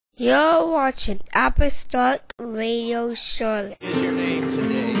You're watching Apostolic Radio Charlotte. What is your name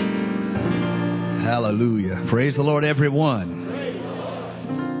today? Hallelujah. Praise the Lord, everyone.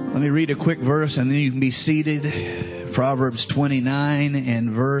 Let me read a quick verse and then you can be seated. Proverbs 29 and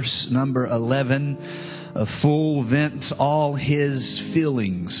verse number 11. A fool vents all his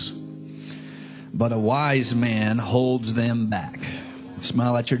feelings, but a wise man holds them back.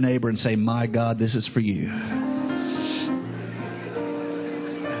 Smile at your neighbor and say, "My God, this is for you."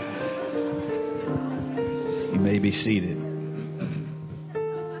 You may be seated.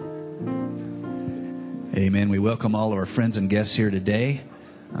 Amen. We welcome all of our friends and guests here today.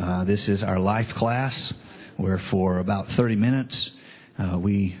 This is our life class, where for about 30 minutes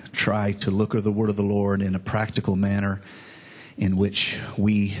we try to look at the Word of the Lord in a practical manner in which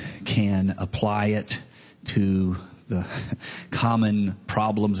we can apply it to the common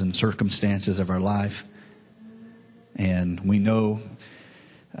problems and circumstances of our life. And we know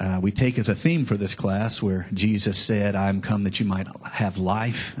we take as a theme for this class where Jesus said, "I am come that you might have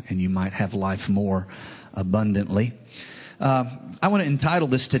life, and you might have life more abundantly." I want to entitle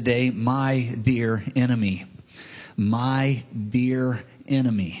this today, "My Dear Enemy." My dear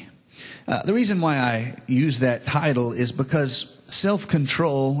enemy. The reason why I use that title is because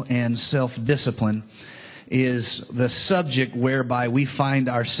self-control and self-discipline is the subject whereby we find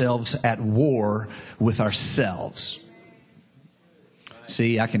ourselves at war with ourselves.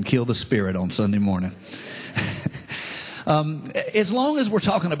 See, I can kill the spirit on Sunday morning. As long as we're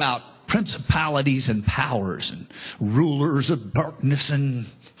talking about principalities and powers and rulers of darkness and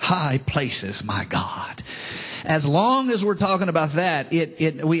high places, my God. As long as we're talking about that,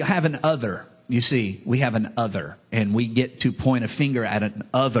 we have an other. You see, we have an other, and we get to point a finger at an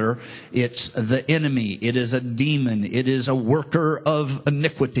other. It's the enemy. It is a demon. It is a worker of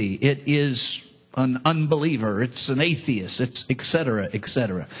iniquity. It is an unbeliever. It's an atheist. It's et cetera, et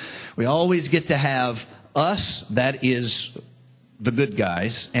cetera. We always get to have us, that is the good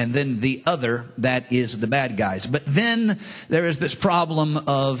guys, and then the other, that is the bad guys. But then there is this problem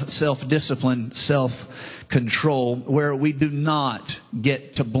of self-discipline, self-control, where we do not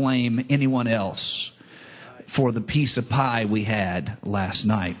get to blame anyone else for the piece of pie we had last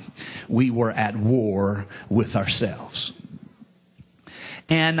night. We were at war with ourselves.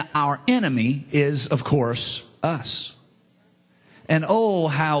 And our enemy is, of course, us. And oh,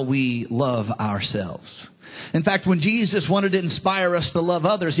 how we love ourselves. In fact, when Jesus wanted to inspire us to love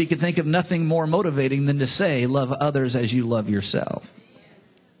others, he could think of nothing more motivating than to say, "Love others as you love yourself."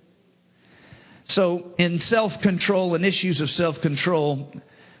 So in self-control and issues of self-control,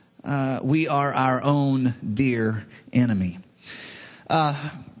 we are our own dear enemy.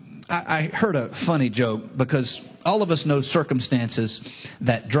 I heard a funny joke because all of us know circumstances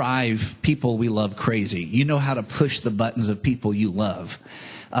that drive people we love crazy. You know how to push the buttons of people you love.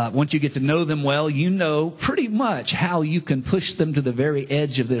 Once you get to know them well, you know pretty much how you can push them to the very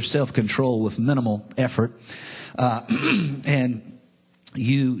edge of their self-control with minimal effort. And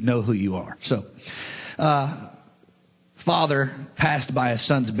you know who you are. So, father passed by his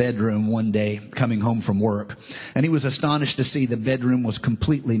son's bedroom one day coming home from work, and he was astonished to see the bedroom was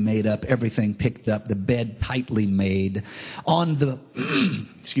completely made up, everything picked up, the bed tightly made. On the,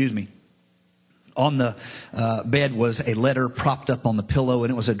 on the bed was a letter propped up on the pillow,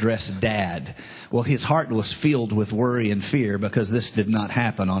 and it was addressed Dad. Well, his heart was filled with worry and fear because this did not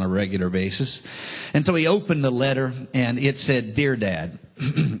happen on a regular basis. And so he opened the letter, and it said, "Dear Dad,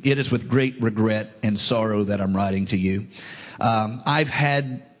 it is with great regret and sorrow that I'm writing to you. I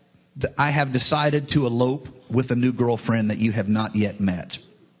have decided to elope with a new girlfriend that you have not yet met.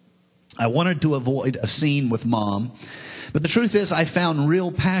 I wanted to avoid a scene with Mom, but the truth is I found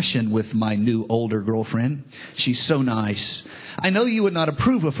real passion with my new older girlfriend. She's so nice. I know you would not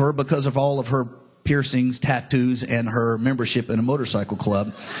approve of her because of all of her piercings, tattoos, and her membership in a motorcycle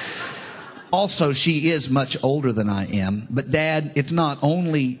club. Also, she is much older than I am. But Dad, it's not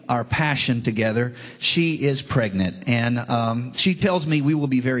only our passion together. She is pregnant, and she tells me we will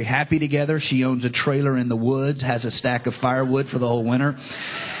be very happy together. She owns a trailer in the woods, has a stack of firewood for the whole winter.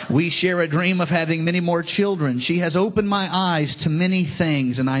 We share a dream of having many more children. She has opened my eyes to many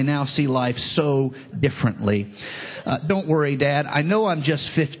things, and I now see life so differently. Don't worry, Dad. I know I'm just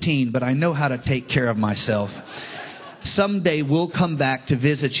 15, but I know how to take care of myself. Someday we'll come back to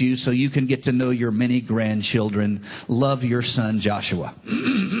visit you so you can get to know your many grandchildren. Love, your son, Joshua."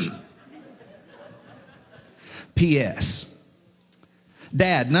 P.S.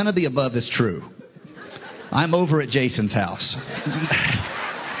 Dad, none of the above is true. I'm over at Jason's house.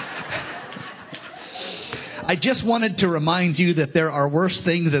 I just wanted to remind you that there are worse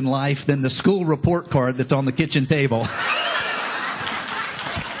things in life than the school report card that's on the kitchen table.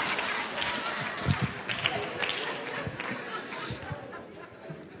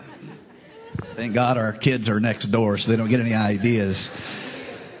 Thank God our kids are next door so they don't get any ideas.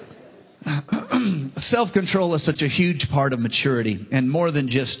 Self-control is such a huge part of maturity, and more than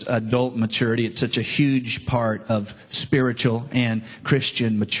just adult maturity, it's such a huge part of spiritual and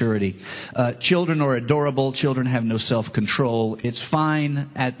Christian maturity. Children are adorable. Children have no self-control. It's fine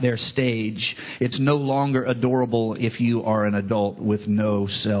at their stage. It's no longer adorable if you are an adult with no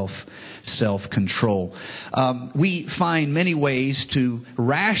self-control. We find many ways to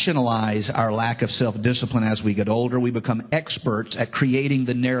rationalize our lack of self-discipline as we get older. We become experts at creating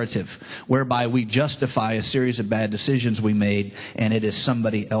the narrative whereby we justify a series of bad decisions we made, and it is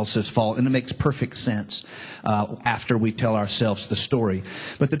somebody else's fault. And it makes perfect sense after we tell ourselves the story.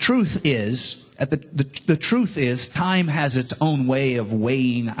 But the truth is, the truth is, time has its own way of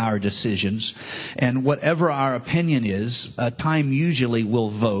weighing our decisions. And whatever our opinion is, time usually will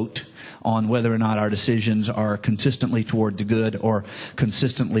vote on whether or not our decisions are consistently toward the good or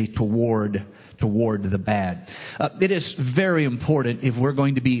consistently toward the bad. It is very important, if we're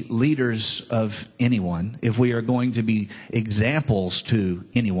going to be leaders of anyone, if we are going to be examples to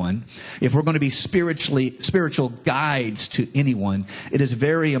anyone, if we're going to be spiritual guides to anyone, it is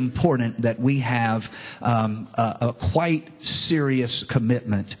very important that we have a quite serious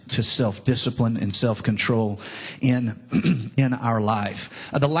commitment to self-discipline and self-control in our life.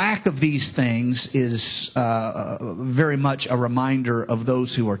 The lack of these things is very much a reminder of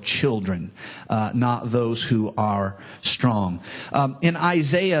those who are children, not those who are strong. In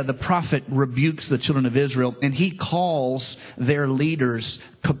Isaiah, the prophet rebukes the children of Israel, and he calls their leaders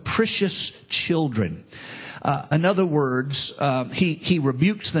capricious children. In other words, he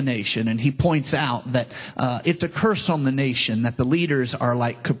rebukes the nation, and he points out that it's a curse on the nation that the leaders are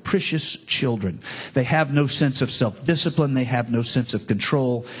like capricious children. They have no sense of self-discipline. They have no sense of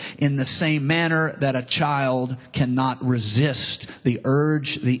control. In the same manner that a child cannot resist the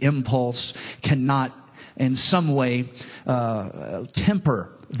urge, the impulse, cannot in some way temper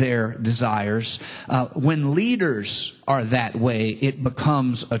their desires. When leaders are that way, it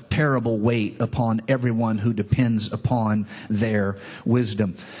becomes a terrible weight upon everyone who depends upon their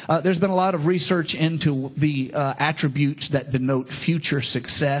wisdom. There's been a lot of research into the attributes that denote future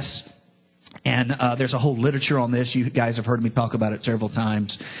success. And there's a whole literature on this. You guys have heard me talk about it several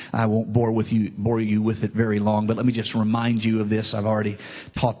times. I won't bore you with it very long, but let me just remind you of this. I've already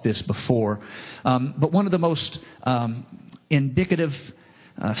taught this before. But one of the most indicative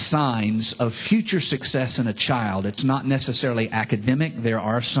signs of future success in a child. It's not necessarily academic. There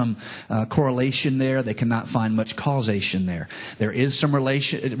are some correlation there. They cannot find much causation there. There is some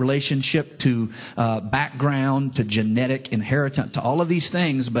relationship to background, to genetic inheritance, to all of these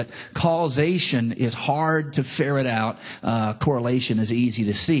things, but causation is hard to ferret out. Correlation is easy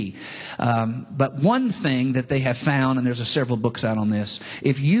to see. But one thing that they have found, and there's several books out on this,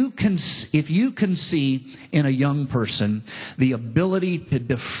 if you can see in a young person the ability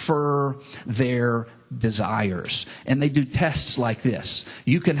to defer their desires. And they do tests like this.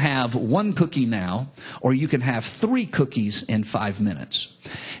 You can have 1 cookie now, or you can have 3 cookies in 5 minutes.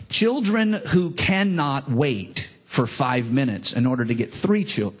 Children who cannot wait for 5 minutes in order to get 3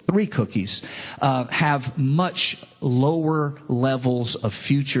 cookies have much lower levels of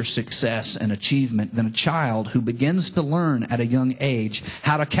future success and achievement than a child who begins to learn at a young age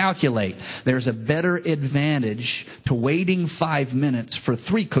how to calculate. There's a better advantage to waiting 5 minutes for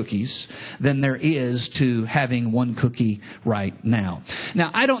 3 cookies than there is to having 1 cookie right now. Now,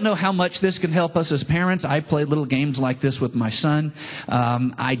 I don't know how much this can help us as parents. I play little games like this with my son.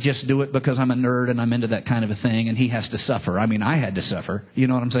 I just do it because I'm a nerd and I'm into that kind of a thing, and he has to suffer. I mean, I had to suffer. You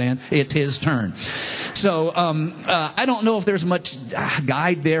know what I'm saying? It's his turn. So, I don't know if there's much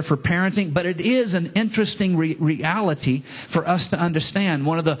guide there for parenting, but it is an interesting reality for us to understand.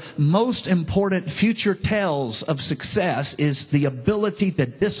 One of the most important future tells of success is the ability to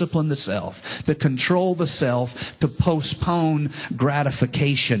discipline the self, to control the self, to postpone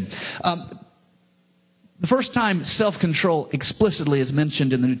gratification. The first time self-control explicitly is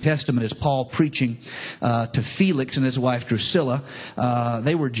mentioned in the New Testament is Paul preaching to Felix and his wife Drusilla.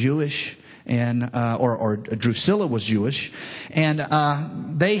 They were Jewish. And or Drusilla was Jewish, and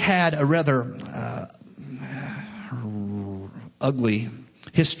they had a rather ugly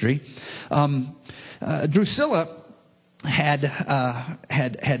history. Drusilla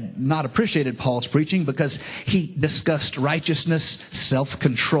had not appreciated Paul's preaching because he discussed righteousness,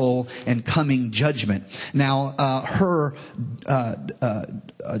 self-control, and coming judgment. Now,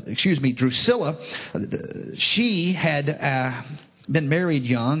 Drusilla, she had been married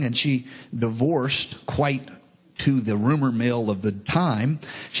young, and she divorced quite to the rumor mill of the time,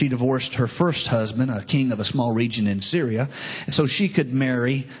 she divorced her first husband, a king of a small region in Syria, so she could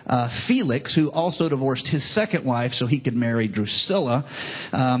marry Felix, who also divorced his second wife, so he could marry Drusilla.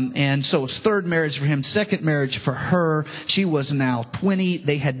 And so it's third marriage for him, second marriage for her. She was now 20.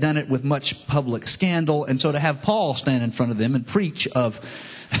 They had done it with much public scandal. And so to have Paul stand in front of them and preach of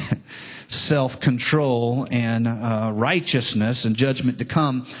self-control and righteousness and judgment to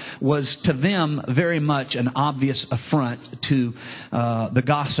come was to them very much an obvious affront to the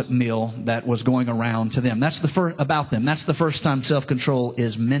gossip mill that was going around to them. That's the first about them. That's the first time self-control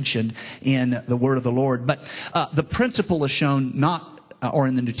is mentioned in the Word of the Lord. But the principle is shown not, or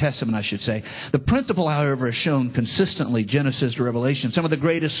in the New Testament, I should say. The principle, however, is shown consistently, Genesis to Revelation. Some of the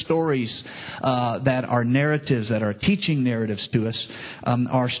greatest stories that are narratives, that are teaching narratives to us,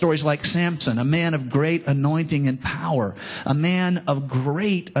 are stories like Samson, a man of great anointing and power. A man of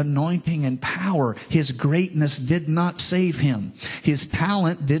great anointing and power. His greatness did not save him. His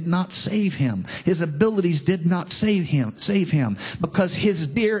talent did not save him. His abilities did not save him, because his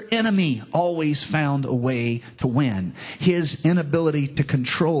dear enemy always found a way to win. His inability to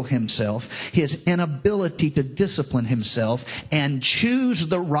control himself, his inability to discipline himself and choose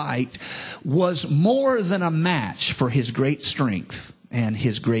the right was more than a match for his great strength and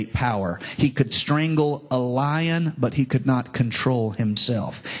his great power. He could strangle a lion, but he could not control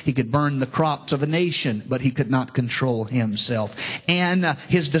himself. He could burn the crops of a nation, but he could not control himself. And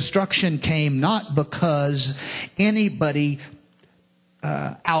his destruction came not because anybody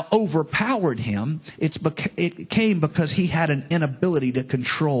overpowered him. It came because he had an inability to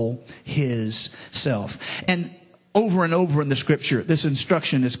control his self. And over in the Scripture, this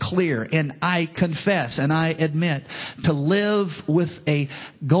instruction is clear. And I confess and I admit, to live with a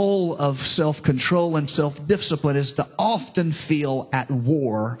goal of self-control and self-discipline is to often feel at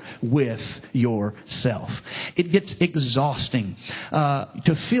war with yourself. It gets exhausting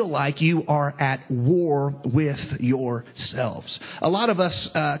to feel like you are at war with yourselves. A lot of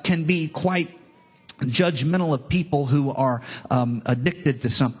us can be quite judgmental of people who are addicted to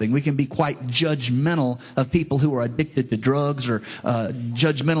something. We can be quite judgmental of people who are addicted to drugs, or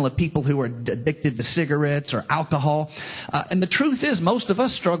judgmental of people who are addicted to cigarettes or alcohol. And the truth is, most of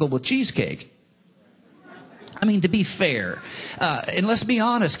us struggle with cheesecake. I mean, to be fair, and let's be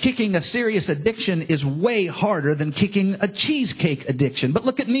honest, kicking a serious addiction is way harder than kicking a cheesecake addiction. But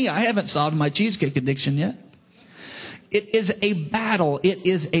look at me, I haven't solved my cheesecake addiction yet. It is a battle, it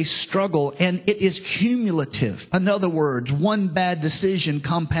is a struggle, and it is cumulative. In other words, one bad decision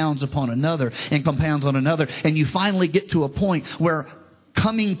compounds upon another and compounds on another, and you finally get to a point where,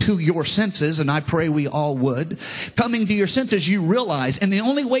 coming to your senses, and I pray we all would, coming to your senses, you realize, and the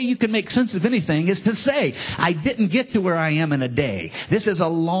only way you can make sense of anything is to say, I didn't get to where I am in a day. This is a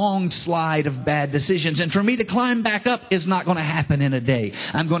long slide of bad decisions, and for me to climb back up is not going to happen in a day.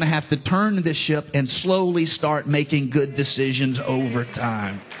 I'm going to have to turn this ship and slowly start making good decisions over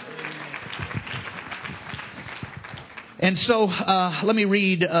time. And so, let me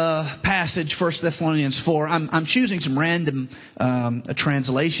read a passage, 1 Thessalonians 4. I'm choosing some random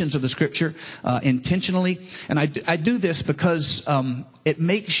translations of the Scripture intentionally. And I do this because it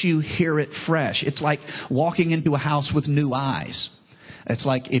makes you hear it fresh. It's like walking into a house with new eyes. It's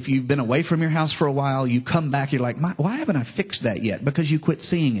like if you've been away from your house for a while, you come back, you're like, why haven't I fixed that yet? Because you quit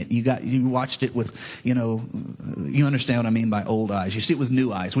seeing it. You watched it with, you understand what I mean by old eyes. You see it with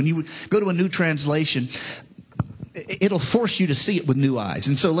new eyes. When you go to a new translation, it'll force you to see it with new eyes.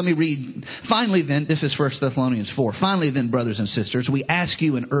 And so let me read. Finally then, this is 1 Thessalonians 4. Finally then, brothers and sisters, we ask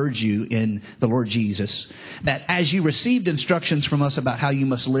you and urge you in the Lord Jesus, that as you received instructions from us about how you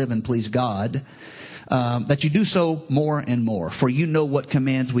must live and please God, that you do so more and more. For you know what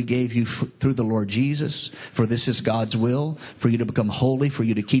commands we gave you through the Lord Jesus. For this is God's will, for you to become holy, for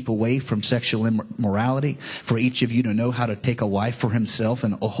you to keep away from sexual immorality, for each of you to know how to take a wife for himself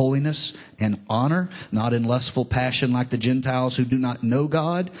in holiness and honor, not in lustful passion like the Gentiles who do not know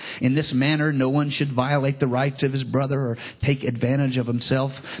God. In this manner, no one should violate the rights of his brother or take advantage of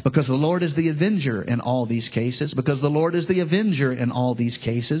himself, because the Lord is the avenger in all these cases. Because the Lord is the avenger in all these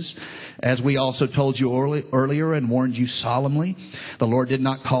cases, as we also told you earlier and warned you solemnly. The Lord did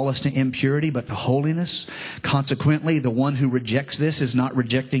not call us to impurity, but to holiness. Consequently, the one who rejects this is not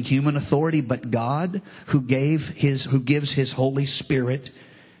rejecting human authority, but God, who gives his Holy Spirit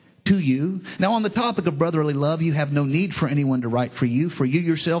to you. Now, on the topic of brotherly love, you have no need for anyone to write for you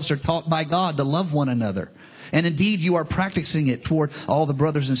yourselves are taught by God to love one another. And indeed, you are practicing it toward all the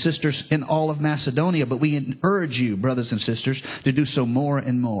brothers and sisters in all of Macedonia. But we urge you, brothers and sisters, to do so more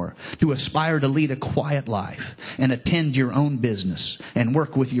and more, to aspire to lead a quiet life and attend your own business and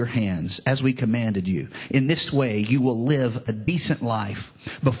work with your hands as we commanded you. In this way, you will live a decent life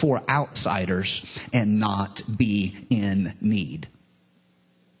before outsiders and not be in need.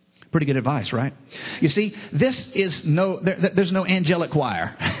 Pretty good advice, right? You see, there's no angelic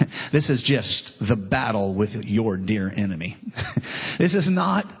choir. This is just the battle with your dear enemy. This is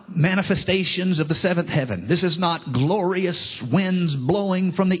not manifestations of the seventh heaven. This is not glorious winds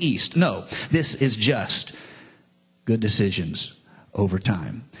blowing from the east. No, this is just good decisions over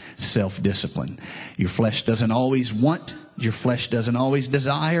time. Self-discipline. Your flesh doesn't always want, your flesh doesn't always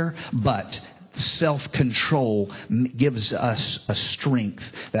desire, but self-control gives us a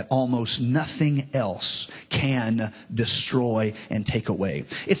strength that almost nothing else can destroy and take away.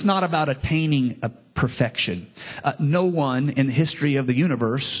 It's not about attaining a perfection. No one in the history of the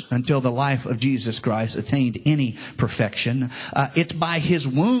universe until the life of Jesus Christ attained any perfection. It's by his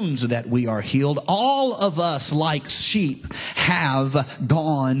wounds that we are healed. All of us, like sheep, have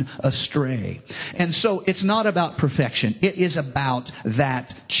gone astray. And so it's not about perfection. It is about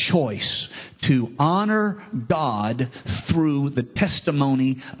that choice to honor God through the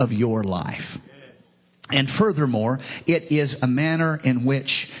testimony of your life. And furthermore, it is a manner in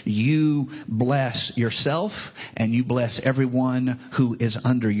which you bless yourself and you bless everyone who is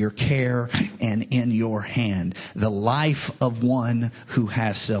under your care and in your hand. The life of one who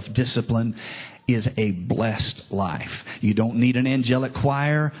has self-discipline is a blessed life. You don't need an angelic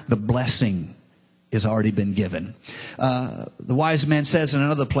choir. The blessing has already been given. The wise man says in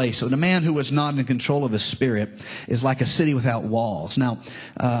another place that a man who is not in control of his spirit is like a city without walls. Now,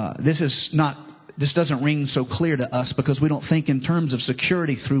 this doesn't ring so clear to us because we don't think in terms of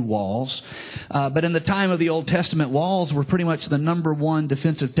security through walls. But in the time of the Old Testament, walls were pretty much the number one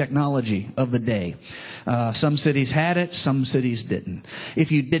defensive technology of the day. Some cities had it, some cities didn't.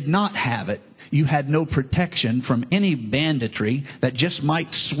 If you did not have it, you had no protection from any banditry that just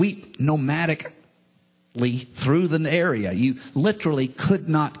might sweep nomadic through the area. You literally could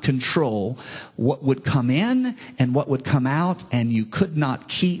not control what would come in and what would come out, and you could not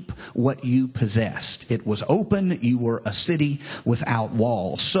keep what you possessed. It was open. You were a city without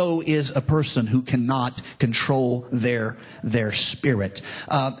walls. So is a person who cannot control their spirit.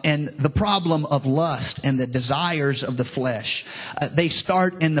 And the problem of lust and the desires of the flesh, they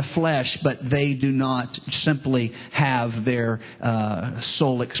start in the flesh, but they do not simply have their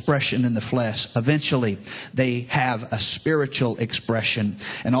soul expression in the flesh. Eventually, they have a spiritual expression.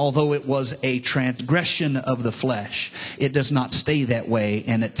 And although it was a transgression of the flesh, it does not stay that way.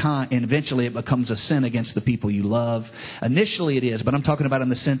 And eventually it becomes a sin against the people you love. Initially it is, but I'm talking about in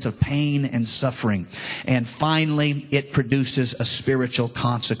the sense of pain and suffering. And finally, it produces a spiritual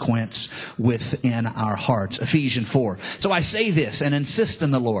consequence within our hearts. Ephesians 4. So I say this and insist in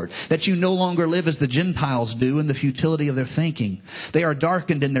the Lord that you no longer live as the Gentiles do in the futility of their thinking. They are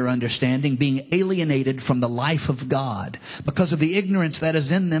darkened in their understanding, being alienated from the life of God because of the ignorance that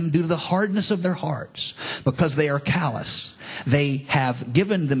is in them due to the hardness of their hearts, because they are callous. They have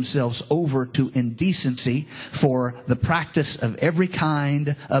given themselves over to indecency for the practice of every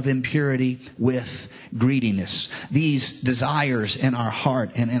kind of impurity with greediness. These desires in our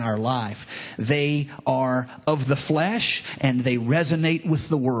heart and in our life, they are of the flesh and they resonate with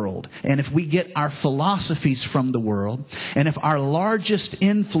the world. And if we get our philosophies from the world, and if our largest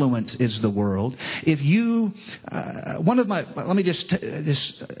influence is the world, if you, let me just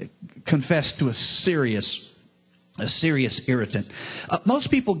confess to a serious irritant. Most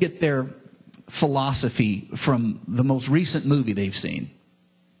people get their philosophy from the most recent movie they've seen.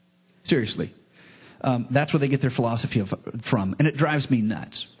 Seriously. That's where they get their philosophy from. And it drives me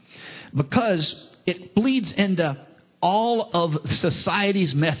nuts. Because it bleeds into all of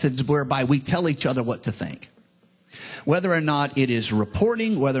society's methods whereby we tell each other what to think. Whether or not it is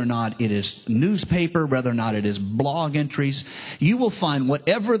reporting, whether or not it is newspaper, whether or not it is blog entries, you will find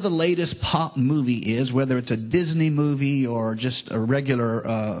whatever the latest pop movie is, whether it's a Disney movie or just a regular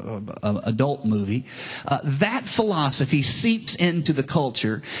adult movie, that philosophy seeps into the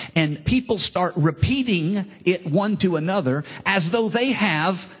culture and people start repeating it one to another as though they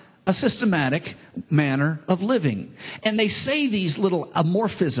have a systematic manner of living. And they say these little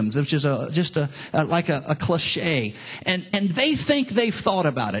amorphisms, which is like a cliche. And they think they've thought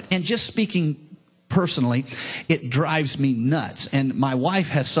about it. And just speaking personally, it drives me nuts. And my wife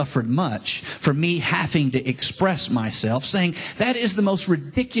has suffered much for me having to express myself, saying, that is the most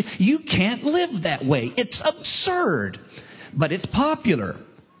ridiculous. You can't live that way. It's absurd. But it's popular.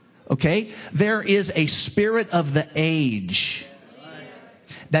 Okay? There is a spirit of the age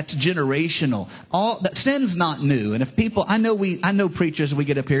that's generational. Sin's not new. And if people, I know preachers, we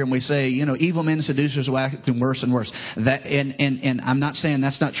get up here and we say, evil men and seducers will act worse and worse. And I'm not saying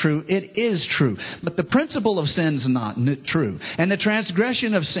that's not true. It is true. But the principle of sin's not true. And the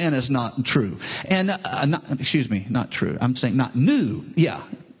transgression of sin is not true. And, not true. I'm saying not new. Yeah,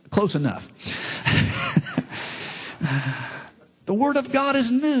 close enough. The Word of God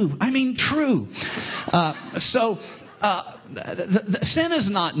is new. I mean, true. Sin is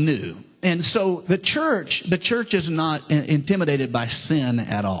not new. And so the church is not intimidated by sin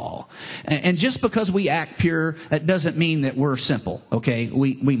at all. And just because we act pure, that doesn't mean that we're simple, okay?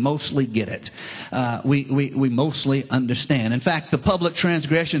 We mostly get it. We mostly understand. In fact, the public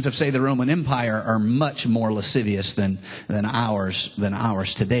transgressions of, say, the Roman Empire are much more lascivious than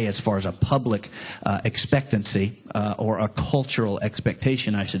ours today as far as a public expectancy or a cultural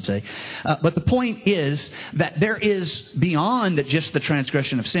expectation, I should say. But the point is that there is, beyond just the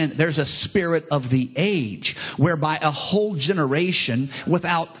transgression of sin, there's a spirit of the age whereby a whole generation,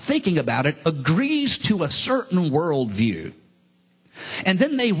 without thinking about it, agrees to a certain worldview. And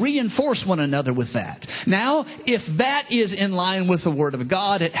then they reinforce one another with that. Now, if that is in line with the Word of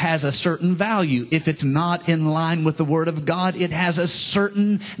God, it has a certain value. If it's not in line with the Word of God, it has a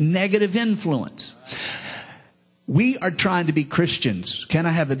certain negative influence. We are trying to be Christians. Can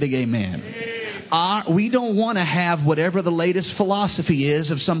I have a big amen? We don't want to have whatever the latest philosophy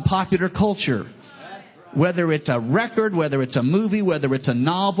is of some popular culture. Whether it's a record, whether it's a movie, whether it's a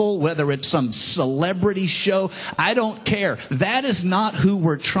novel, whether it's some celebrity show, I don't care. That is not who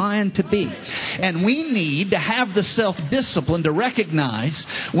we're trying to be. And we need to have the self-discipline to recognize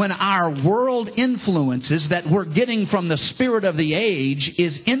when our world influences that we're getting from the spirit of the age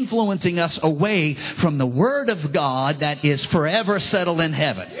is influencing us away from the Word of God that is forever settled in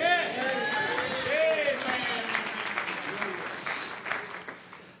heaven.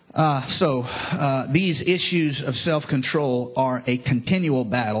 These issues of self-control are a continual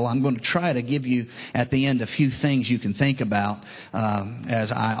battle. I'm going to try to give you at the end a few things you can think about,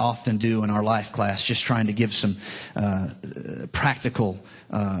 as I often do in our life class, just trying to give some practical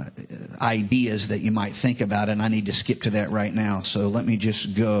ideas that you might think about. And I need to skip to that right now. So let me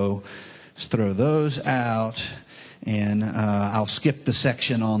just throw those out. And I'll skip the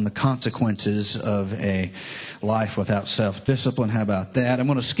section on the consequences of a life without self-discipline. How about that? I'm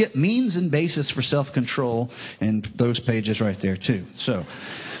going to skip means and basis for self-control and those pages right there too. So,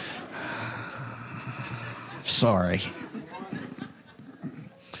 sorry.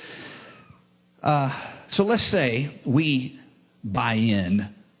 So let's say we buy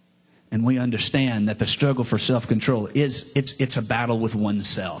in and we understand that the struggle for self-control it's a battle with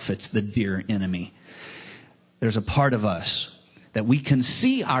oneself. It's the dear enemy. There's a part of us that we can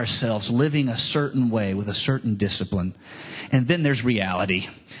see ourselves living a certain way with a certain discipline. And then there's reality.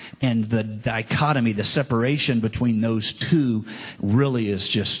 And the dichotomy, the separation between those two really is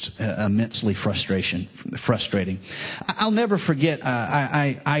just immensely frustrating. I'll never forget,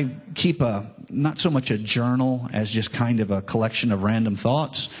 I keep not so much a journal as just kind of a collection of random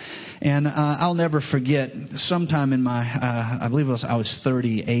thoughts. And I'll never forget sometime in my, I believe I was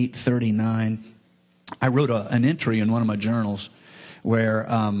 38, 39, I wrote an entry in one of my journals where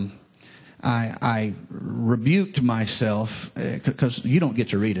I rebuked myself, because you don't get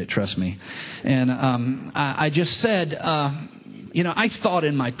to read it, trust me. And I just said, I thought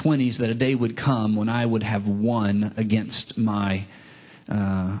in my 20s that a day would come when I would have won against my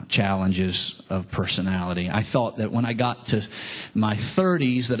challenges of personality. I thought that when I got to my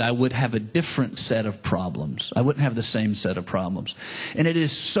 30s that I would have a different set of problems. I wouldn't have the same set of problems. And it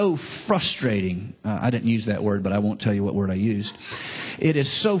is so frustrating. I didn't use that word, but I won't tell you what word I used. It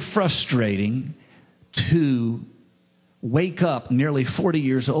is so frustrating to wake up nearly 40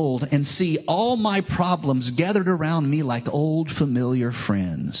 years old and see all my problems gathered around me like old familiar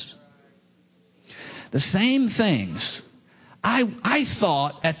friends. The same things. I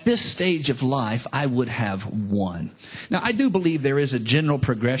thought at this stage of life I would have won. Now, I do believe there is a general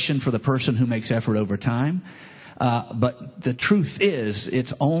progression for the person who makes effort over time. But the truth is,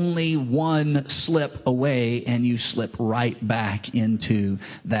 it's only one slip away and you slip right back into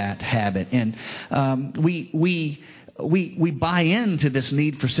that habit. And we buy into this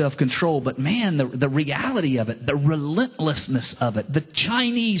need for self-control, but man, the reality of it, the relentlessness of it, the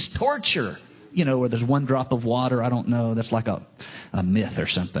Chinese torture, where there's one drop of water. I don't know. That's like a myth or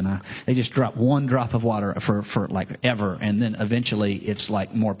something. They just drop one drop of water for like ever. And then eventually it's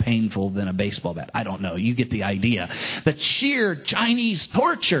like more painful than a baseball bat. I don't know. You get the idea. The sheer Chinese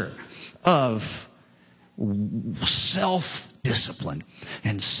torture of self-discipline.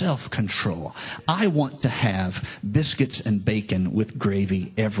 and self-control. I want to have biscuits and bacon with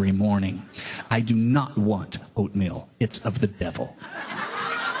gravy every morning. I do not want oatmeal. It's of the devil.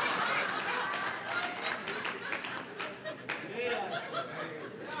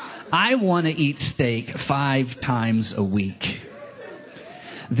 I want to eat steak 5 times a week.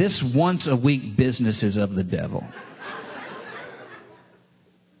 This once a week business is of the devil.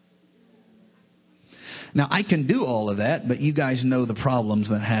 Now, I can do all of that, but you guys know the problems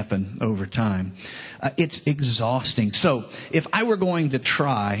that happen over time. It's exhausting. So if I were going to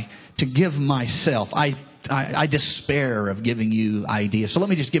try to give myself, I despair of giving you ideas. So let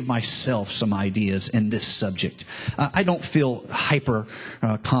me just give myself some ideas in this subject. I don't feel hyper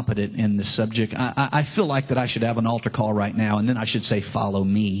competent in this subject. I feel like that I should have an altar call right now, and then I should say, follow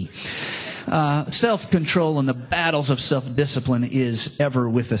me. Self-control and the battles of self-discipline is ever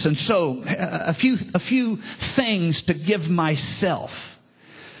with us. And so a few things to give myself.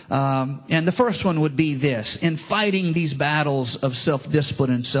 And the first one would be this: in fighting these battles of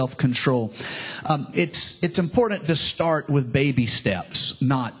self-discipline and self-control, it's important to start with baby steps,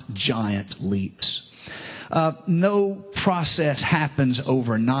 not giant leaps. No process happens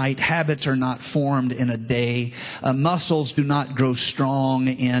overnight. Habits are not formed in a day. Muscles do not grow strong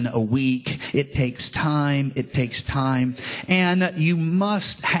in a week. It takes time. It takes time. And you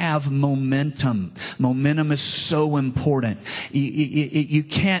must have momentum. Momentum is so important. You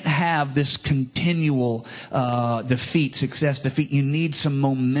can't have this continual success defeat. You need some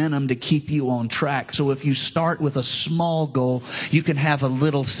momentum to keep you on track. So if you start with a small goal, you can have a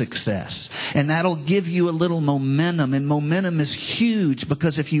little success. And that'll give you a little momentum, and momentum is huge,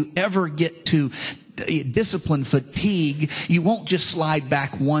 because if you ever get to discipline fatigue, you won't just slide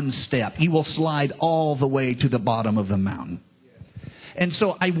back one step. You will slide all the way to the bottom of the mountain. And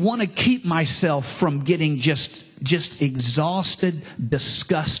so I want to keep myself from getting just exhausted,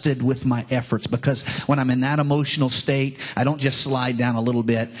 disgusted with my efforts, because when I'm in that emotional state, I don't just slide down a little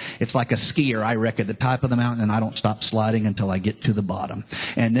bit. It's like a skier. I wreck at the top of the mountain, and I don't stop sliding until I get to the bottom.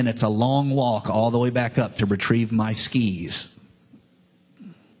 And then it's a long walk all the way back up to retrieve my skis.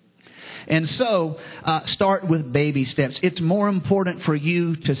 And so, start with baby steps. It's more important for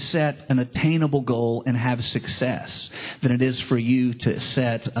you to set an attainable goal and have success than it is for you to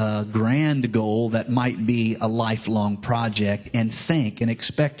set a grand goal that might be a lifelong project and think and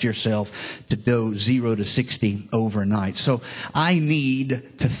expect yourself to go 0 to 60 overnight. So I need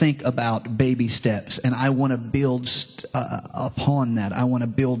to think about baby steps, and I want to build upon that. I want to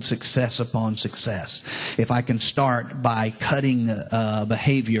build success upon success. If I can start by cutting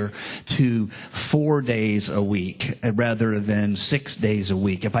behavior to 4 days a week rather than 6 days a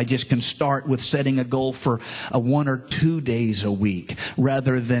week. If I just can start with setting a goal for 1 or 2 days a week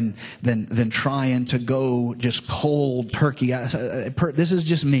rather than trying to go just cold turkey. This is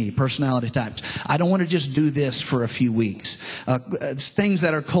just me, personality types. I don't want to just do this for a few weeks. Things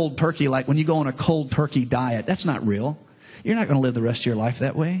that are cold turkey, like when you go on a cold turkey diet, that's not real. You're not going to live the rest of your life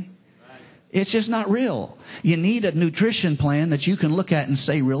that way. It's just not real. You need a nutrition plan that you can look at and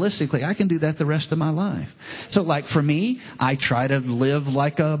say, realistically, I can do that the rest of my life. So like for me, I try to live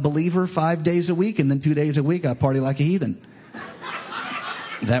like a believer 5 days a week, and then 2 days a week I party like a heathen.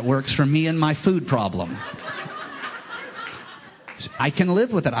 That works for me and my food problem. I can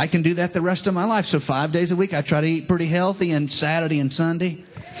live with it. I can do that the rest of my life. So 5 days a week I try to eat pretty healthy, and Saturday and Sunday,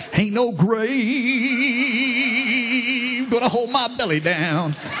 ain't no grave gonna hold my belly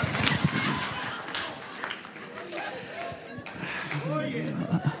down.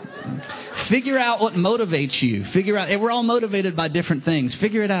 Figure out what motivates you. We're all motivated by different things.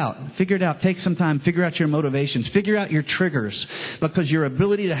 Figure it out. Take some time. Figure out your motivations. Figure out your triggers, because your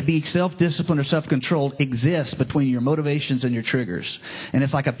ability to be self-disciplined or self-controlled exists between your motivations and your triggers. And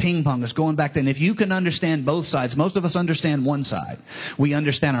it's like a ping pong. It's going back then. If you can understand both sides, most of us understand one side. We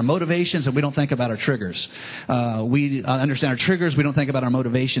understand our motivations, and we don't think about our triggers. We understand our triggers. We don't think about our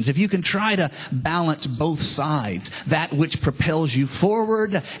motivations. If you can try to balance both sides, that which propels you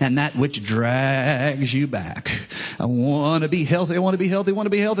forward and that which drags you back. I want to be healthy. I want to be healthy. I want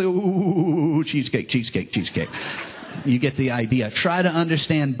to be healthy. Ooh, cheesecake, cheesecake, cheesecake. You get the idea. Try to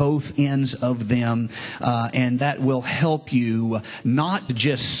understand both ends of them, and that will help you not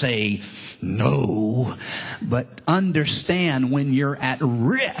just say no, but understand when you're at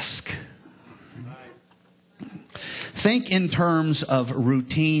risk. Think in terms of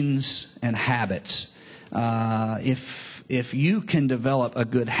routines and habits. If you can develop a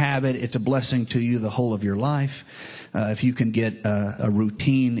good habit, it's a blessing to you the whole of your life. If you can get a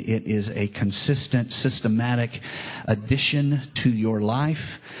routine, it is a consistent, systematic addition to your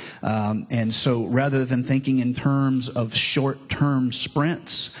life. And so rather than thinking in terms of short-term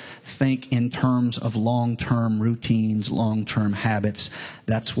sprints, think in terms of long-term routines, long-term habits.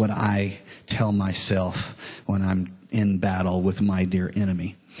 That's what I tell myself when I'm in battle with my dear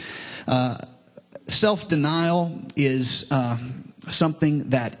enemy. Self-denial is something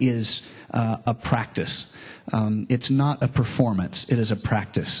that is a practice. It's not a performance. It is a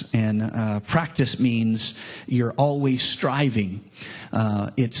practice. And practice means you're always striving.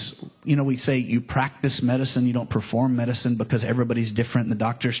 We say you practice medicine, you don't perform medicine, because everybody's different. And the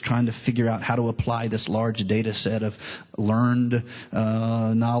doctor's trying to figure out how to apply this large data set of learned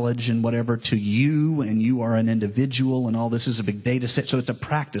knowledge and whatever to you, and you are an individual, and all this is a big data set. So it's a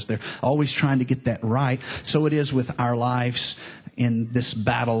practice. They're always trying to get that right. So it is with our lives in this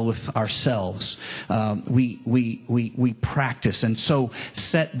battle with ourselves. We practice, and so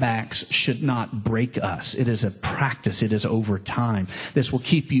setbacks should not break us. It is a practice. It is over time. This will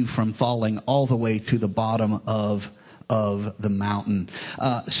keep you from falling all the way to the bottom of the mountain.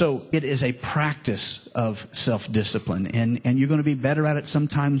 So it is a practice of self-discipline, and you're going to be better at it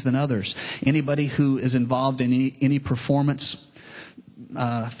sometimes than others. Anybody who is involved in any performance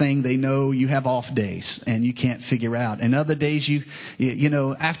thing, they know you have off days and you can't figure out. And other days you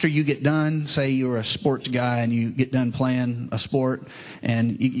know, after you get done, say you're a sports guy and you get done playing a sport,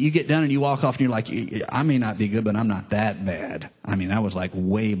 and you get done and you walk off and you're like, I may not be good, but I'm not that bad. I mean, I was like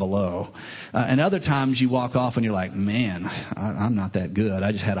way below. And other times you walk off and you're like, man, I'm not that good.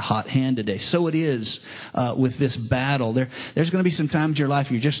 I just had a hot hand today. So it is with this battle. There's going to be some times in your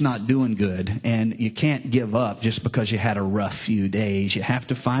life you're just not doing good, and you can't give up just because you had a rough few days. You have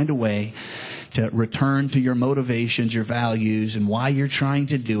to find a way to return to your motivations, your values, and why you're trying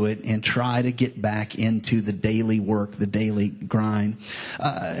to do it, and try to get back into the daily work, the daily grind.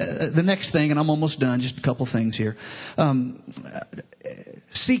 The next thing, and I'm almost done, just a couple things here.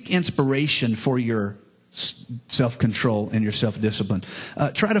 Seek inspiration for your self-control and your self-discipline.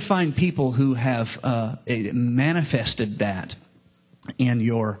 Try to find people who have manifested that in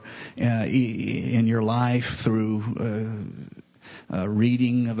your life through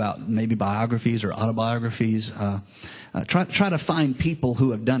reading about maybe biographies or autobiographies. Try to find people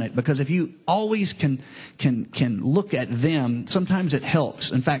who have done it, because if you always can look at them, sometimes it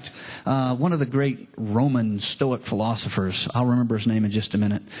helps. In fact, one of the great Roman Stoic philosophers, I'll remember his name in just a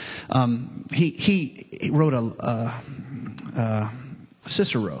minute. He wrote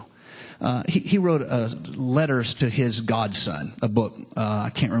Cicero. He wrote letters to his godson, a book. I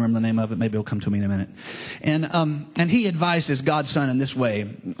can't remember the name of it. Maybe it'll come to me in a minute. And he advised his godson in this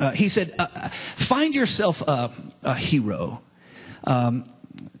way. He said, find yourself a hero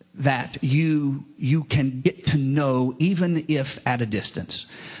that you can get to know, even if at a distance,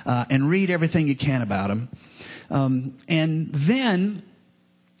 and read everything you can about him. And then,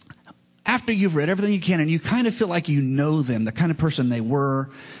 after you've read everything you can and you kind of feel like you know them, the kind of person they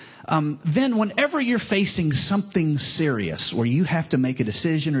were, then whenever you're facing something serious where you have to make a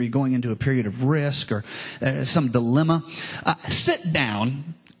decision, or you're going into a period of risk, or some dilemma, sit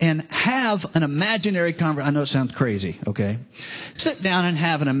down and have an imaginary conversation. I know it sounds crazy, okay? Sit down and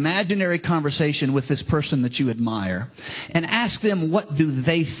have an imaginary conversation with this person that you admire, and ask them, what do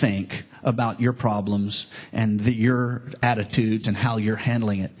they think about your problems and your attitudes and how you're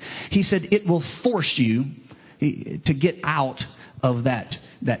handling it. He said it will force you to get out of that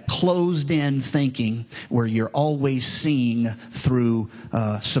closed-in thinking where you're always seeing through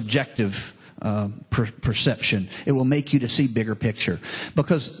subjective perception. It will make you to see bigger picture.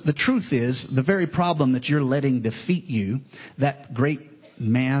 Because the truth is, the very problem that you're letting defeat you, that great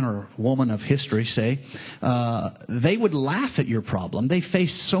man or woman of history, say, they would laugh at your problem. They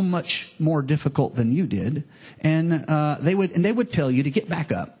faced so much more difficult than you did, and they would tell you to get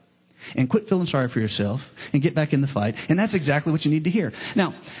back up and quit feeling sorry for yourself and get back in the fight. And that's exactly what you need to hear.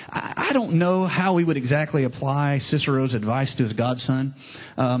 Now, I don't know how we would exactly apply Cicero's advice to his godson.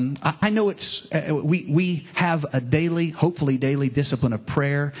 I know we have a daily, hopefully daily discipline of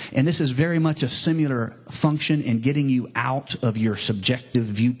prayer, and this is very much a similar function in getting you out of your subjective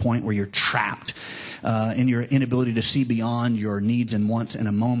viewpoint where you're trapped in your inability to see beyond your needs and wants in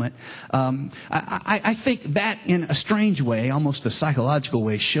a moment. I think that, in a strange way, almost a psychological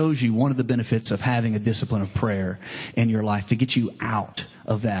way, shows you one of the benefits of having a discipline of prayer in your life, to get you out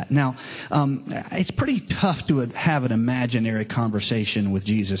of that. Now, it's pretty tough to have an imaginary conversation with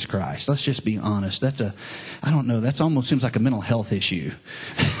Jesus Christ. Let's just be honest. I don't know, that almost seems like a mental health issue.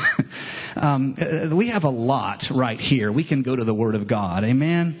 We have a lot right here. We can go to the Word of God.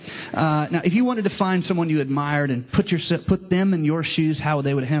 Amen. Now, if you wanted to find someone you admired and put them in your shoes, how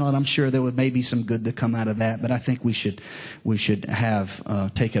they would handle it, I'm sure there would maybe some good to come out of that. But I think we should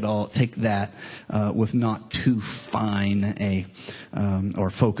have take that with not too fine or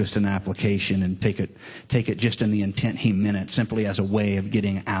focused an application, and take it just in the intent He meant it, simply as a way of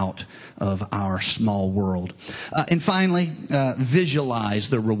getting out of our small world. And finally, visualize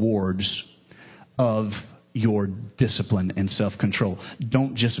the rewards of your discipline and self-control.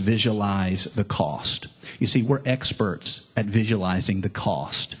 Don't just visualize the cost. You see, we're experts at visualizing the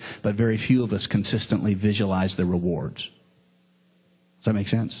cost, but very few of us consistently visualize the rewards. Does that make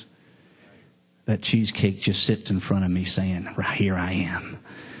sense? That cheesecake just sits in front of me saying, right here I am.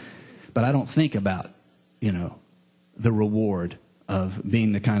 But I don't think about, the reward of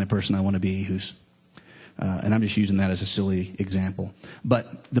being the kind of person I want to be, and I'm just using that as a silly example.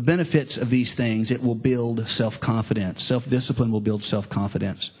 But the benefits of these things, it will build self-confidence. Self-discipline will build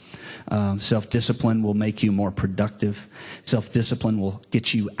self-confidence. Self-discipline will make you more productive. Self-discipline will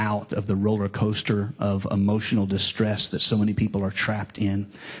get you out of the roller coaster of emotional distress that so many people are trapped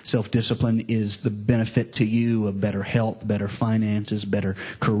in. Self-discipline is the benefit to you of better health, better finances, better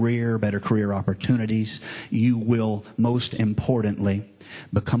career opportunities. You will, most importantly,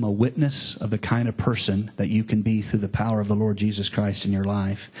 become a witness of the kind of person that you can be through the power of the Lord Jesus Christ in your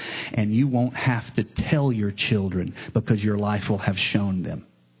life. And you won't have to tell your children, because your life will have shown them.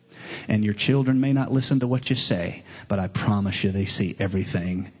 And your children may not listen to what you say, but I promise you they see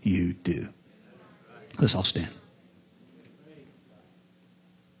everything you do. Let's all stand.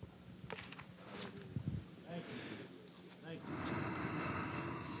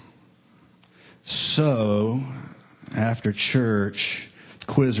 So, after church,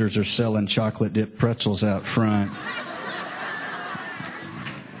 Quizzers are selling chocolate dipped pretzels out front.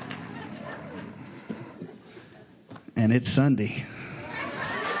 And it's Sunday.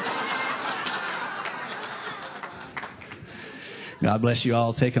 God bless you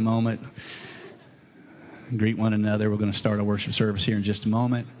all. Take a moment. Greet one another. We're going to start a worship service here in just a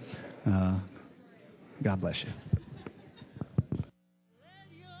moment. God bless you.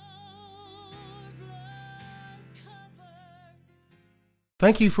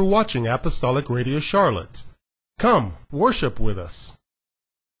 Thank you for watching Apostolic Radio Charlotte. Come, worship with us.